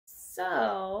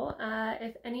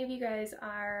If any of you guys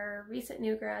are recent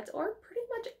new grads or pretty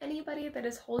much anybody that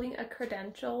is holding a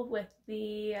credential with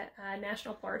the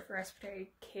National Board for Respiratory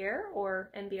Care,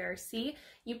 or NBRC,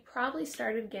 you probably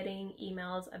started getting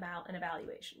emails about an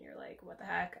evaluation. You're like, what the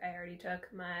heck? I already took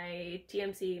my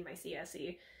TMC, my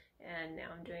CSE, and now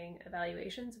I'm doing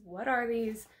evaluations. What are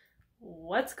these?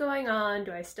 What's going on?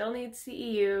 Do I still need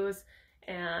CEUs?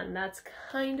 And that's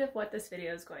kind of what this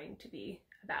video is going to be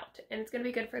about. And it's going to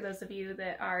be good for those of you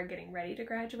that are getting ready to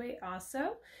graduate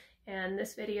also. And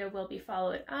this video will be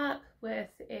followed up with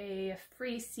a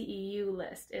free CEU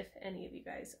list if any of you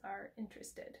guys are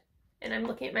interested. And I'm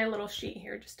looking at my little sheet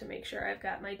here just to make sure I've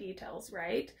got my details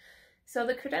right. So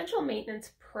the credential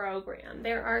maintenance program,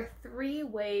 there are 3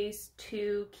 ways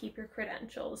to keep your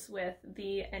credentials with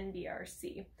the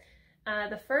NBRC.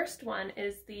 The first one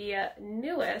is the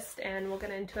newest, and we'll get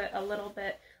into it a little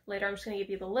bit later. I'm just going to give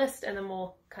you the list and then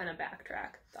we'll kind of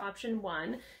backtrack. Option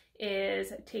 1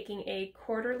 is taking a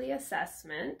quarterly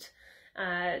assessment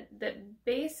that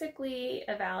basically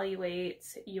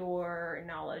evaluates your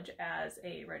knowledge as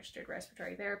a registered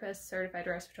respiratory therapist, certified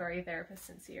respiratory therapist,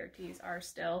 and CRTs are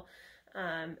still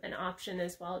an option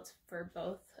as well. It's for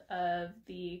both of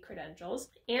the credentials,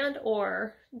 and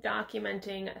or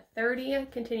documenting 30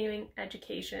 continuing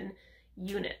education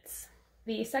units.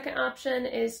 The second option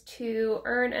is to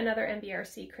earn another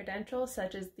NBRC credential,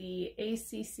 such as the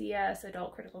ACCS,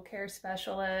 Adult Critical Care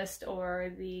Specialist,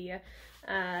 or the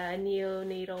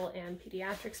Neonatal and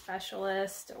Pediatric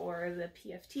Specialist, or the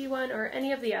PFT one, or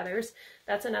any of the others.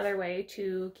 That's another way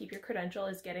to keep your credential,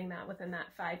 is getting that within that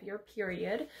 5-year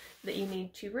period that you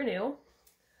need to renew.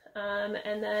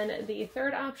 And then the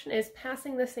third option is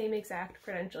passing the same exact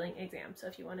credentialing exam. So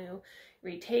if you want to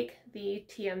retake the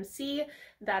TMC,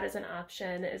 that is an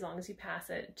option as long as you pass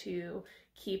it to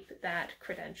keep that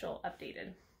credential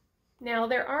updated. Now,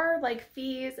 there are like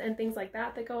fees and things like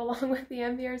that that go along with the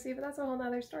NBRC, but that's a whole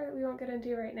nother story that we won't get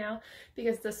into right now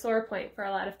because it's a sore point for a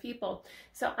lot of people.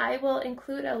 So I will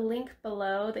include a link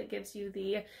below that gives you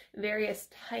the various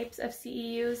types of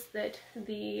CEUs that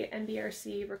the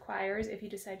NBRC requires if you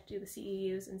decide to do the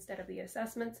CEUs instead of the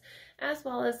assessments, as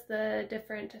well as the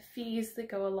different fees that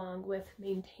go along with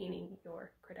maintaining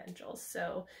your credentials.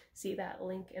 So see that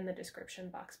link in the description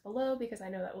box below, because I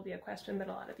know that will be a question that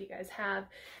a lot of you guys have,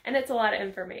 and it's a lot of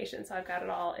information, so I've got it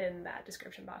all in that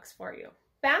description box for you.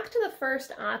 Back to the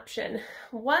first option,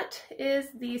 what is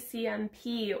the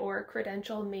CMP, or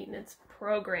Credential Maintenance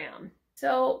Program?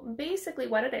 So basically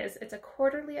what it is, it's a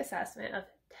quarterly assessment of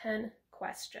 10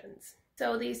 questions.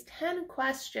 So these 10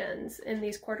 questions in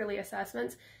these quarterly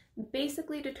assessments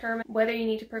basically determine whether you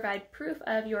need to provide proof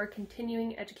of your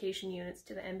continuing education units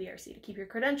to the NBRC to keep your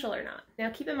credential or not. Now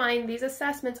keep in mind, these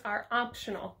assessments are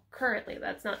optional currently.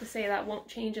 That's not to say that won't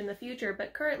change in the future,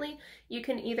 but currently you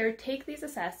can either take these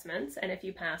assessments, and if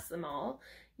you pass them all,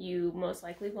 you most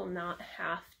likely will not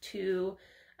have to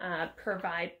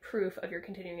provide proof of your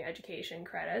continuing education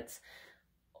credits.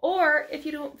 Or if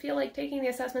you don't feel like taking the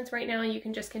assessments right now, you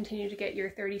can just continue to get your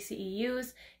 30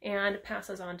 CEUs and pass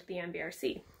those on to the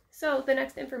NBRC. So the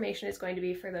next information is going to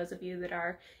be for those of you that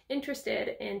are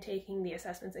interested in taking the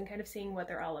assessments and kind of seeing what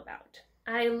they're all about.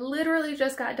 I literally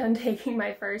just got done taking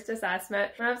my first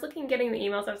assessment. When I was getting the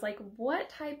emails, I was like, what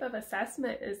type of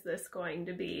assessment is this going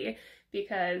to be?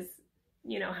 Because,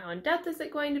 you know, how in-depth is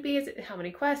it going to be? How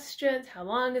many questions? How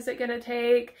long is it going to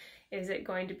take? Is it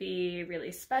going to be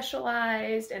really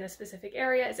specialized in a specific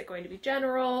area? Is it going to be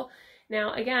general?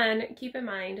 Now, again, keep in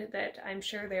mind that I'm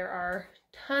sure there are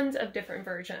tons of different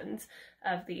versions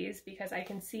of these, because I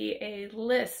can see a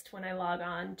list when I log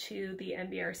on to the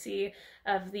NBRC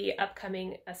of the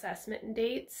upcoming assessment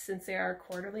dates. Since they are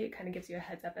quarterly, it kind of gives you a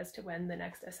heads up as to when the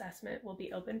next assessment will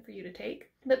be open for you to take.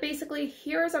 But basically,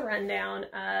 here's a rundown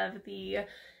of the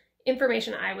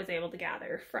information I was able to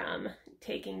gather from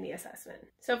taking the assessment.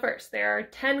 So first, there are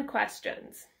 10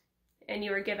 questions, and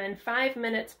you are given 5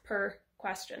 minutes per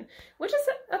question, which is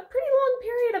a pretty long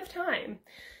period of time.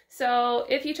 So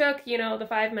if you took, you know, the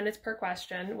 5 minutes per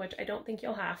question, which I don't think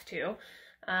you'll have to,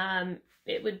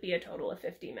 it would be a total of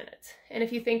 50 minutes. And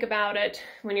if you think about it,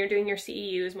 when you're doing your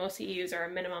CEUs, most CEUs are a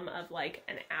minimum of like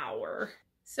an hour.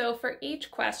 So for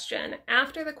each question,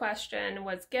 after the question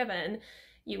was given,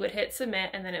 you would hit submit,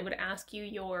 and then it would ask you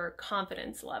your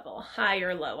confidence level, high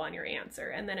or low on your answer.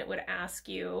 And then it would ask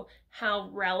you how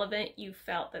relevant you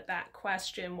felt that that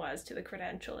question was to the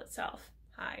credential itself,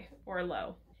 high or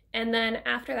low. And then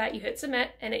after that, you hit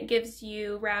submit, and it gives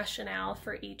you rationale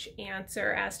for each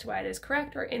answer as to why it is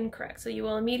correct or incorrect. So you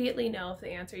will immediately know if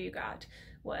the answer you got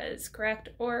was correct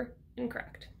or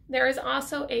incorrect. There is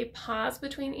also a pause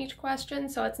between each question,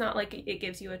 so it's not like it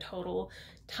gives you a total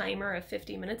timer of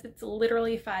 50 minutes. It's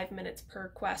literally 5 minutes per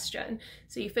question.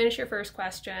 So you finish your first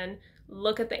question,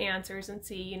 look at the answers and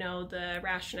see, you know, the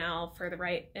rationale for the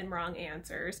right and wrong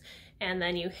answers, and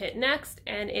then you hit next,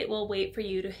 and it will wait for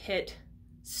you to hit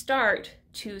start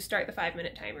to start the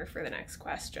 5-minute timer for the next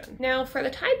question. Now for the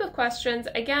type of questions,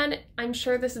 again, I'm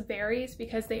sure this varies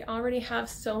because they already have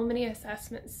so many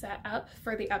assessments set up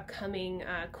for the upcoming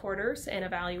quarters and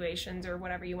evaluations, or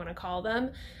whatever you want to call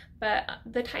them. But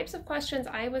the types of questions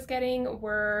I was getting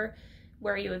were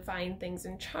where you would find things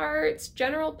in charts,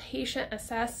 general patient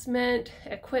assessment,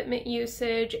 equipment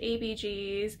usage,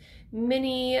 ABGs,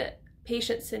 mini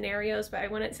patient scenarios, but I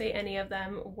wouldn't say any of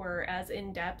them were as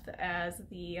in-depth as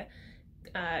the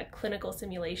clinical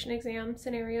simulation exam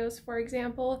scenarios, for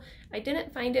example. I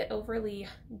didn't find it overly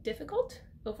difficult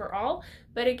overall,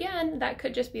 but again, that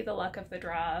could just be the luck of the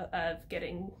draw of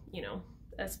getting, you know,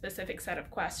 a specific set of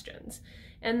questions.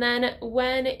 And then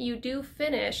when you do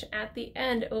finish at the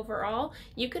end overall,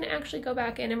 you can actually go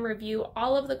back in and review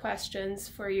all of the questions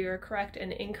for your correct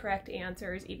and incorrect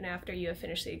answers even after you have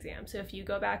finished the exam. So if you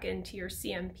go back into your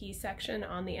CMP section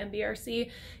on the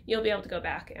NBRC, you'll be able to go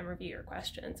back and review your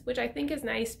questions, which I think is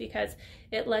nice because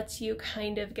it lets you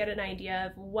kind of get an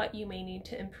idea of what you may need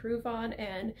to improve on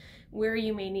and where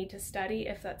you may need to study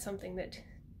if that's something that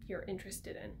you're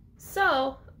interested in.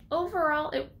 So overall,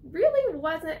 it really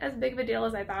wasn't as big of a deal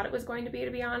as I thought it was going to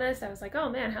be honest. I was like, oh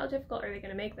man, how difficult are they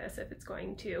going to make this if it's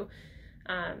going to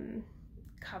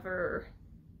cover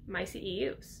my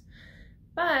CEUs?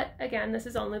 But again, this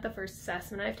is only the first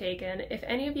assessment I've taken. If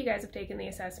any of you guys have taken the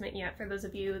assessment yet, for those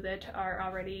of you that are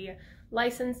already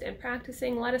licensed and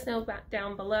practicing, let us know back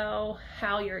down below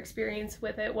how your experience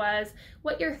with it was,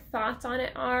 what your thoughts on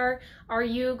it are. Are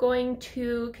you going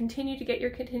to continue to get your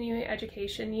continuing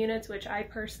education units, which I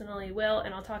personally will,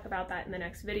 and I'll talk about that in the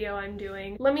next video I'm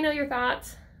doing. Let me know your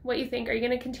thoughts, what you think. Are you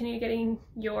going to continue getting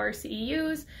your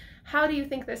CEUs? How do you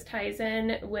think this ties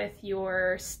in with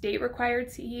your state required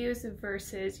CEUs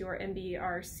versus your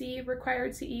NBRC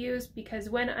required CEUs?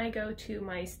 Because when I go to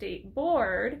my state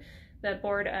board, the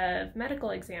Board of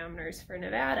Medical Examiners for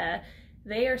Nevada,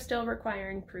 they are still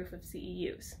requiring proof of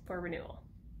CEUs for renewal.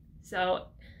 So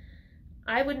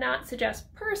I would not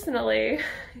suggest personally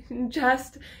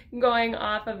just going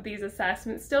off of these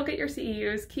assessments. Still get your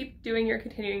CEUs, keep doing your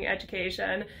continuing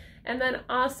education. And then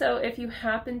also, if you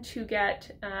happen to get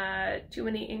too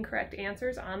many incorrect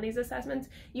answers on these assessments,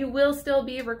 you will still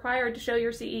be required to show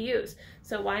your CEUs.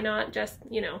 So why not just,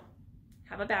 you know,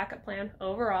 have a backup plan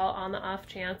overall on the off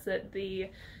chance that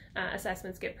the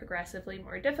assessments get progressively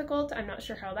more difficult. I'm not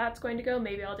sure how that's going to go.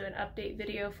 Maybe I'll do an update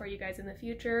video for you guys in the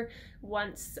future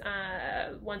once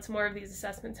more of these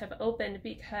assessments have opened,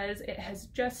 because it has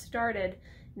just started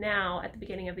now at the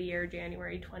beginning of the year,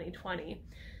 January 2020.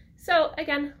 So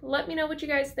again, let me know what you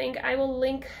guys think. I will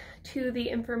link to the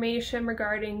information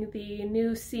regarding the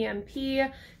new CMP,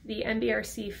 the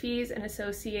NBRC fees, and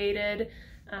associated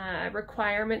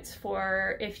requirements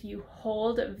for if you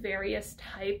hold various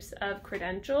types of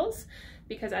credentials,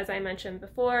 because as I mentioned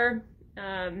before,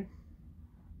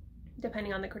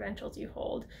 depending on the credentials you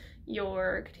hold,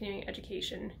 your continuing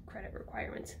education credit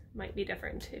requirements might be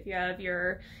different. If you have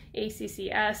your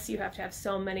ACCS, you have to have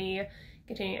so many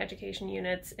continuing education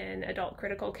units in adult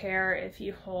critical care. If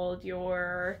you hold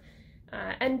your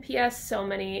NPS, so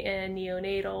many in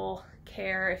neonatal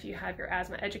care. If you have your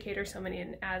asthma educator, so many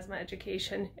in asthma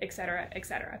education, etc.,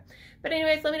 etc. But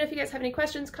anyways, let me know if you guys have any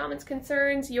questions, comments,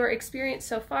 concerns, your experience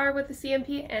so far with the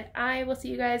CMP, and I will see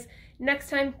you guys next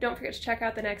time. Don't forget to check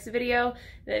out the next video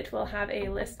that will have a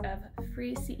list of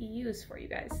free CEUs for you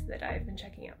guys that I've been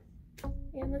checking out.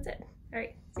 And that's it. All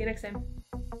right, see you next time.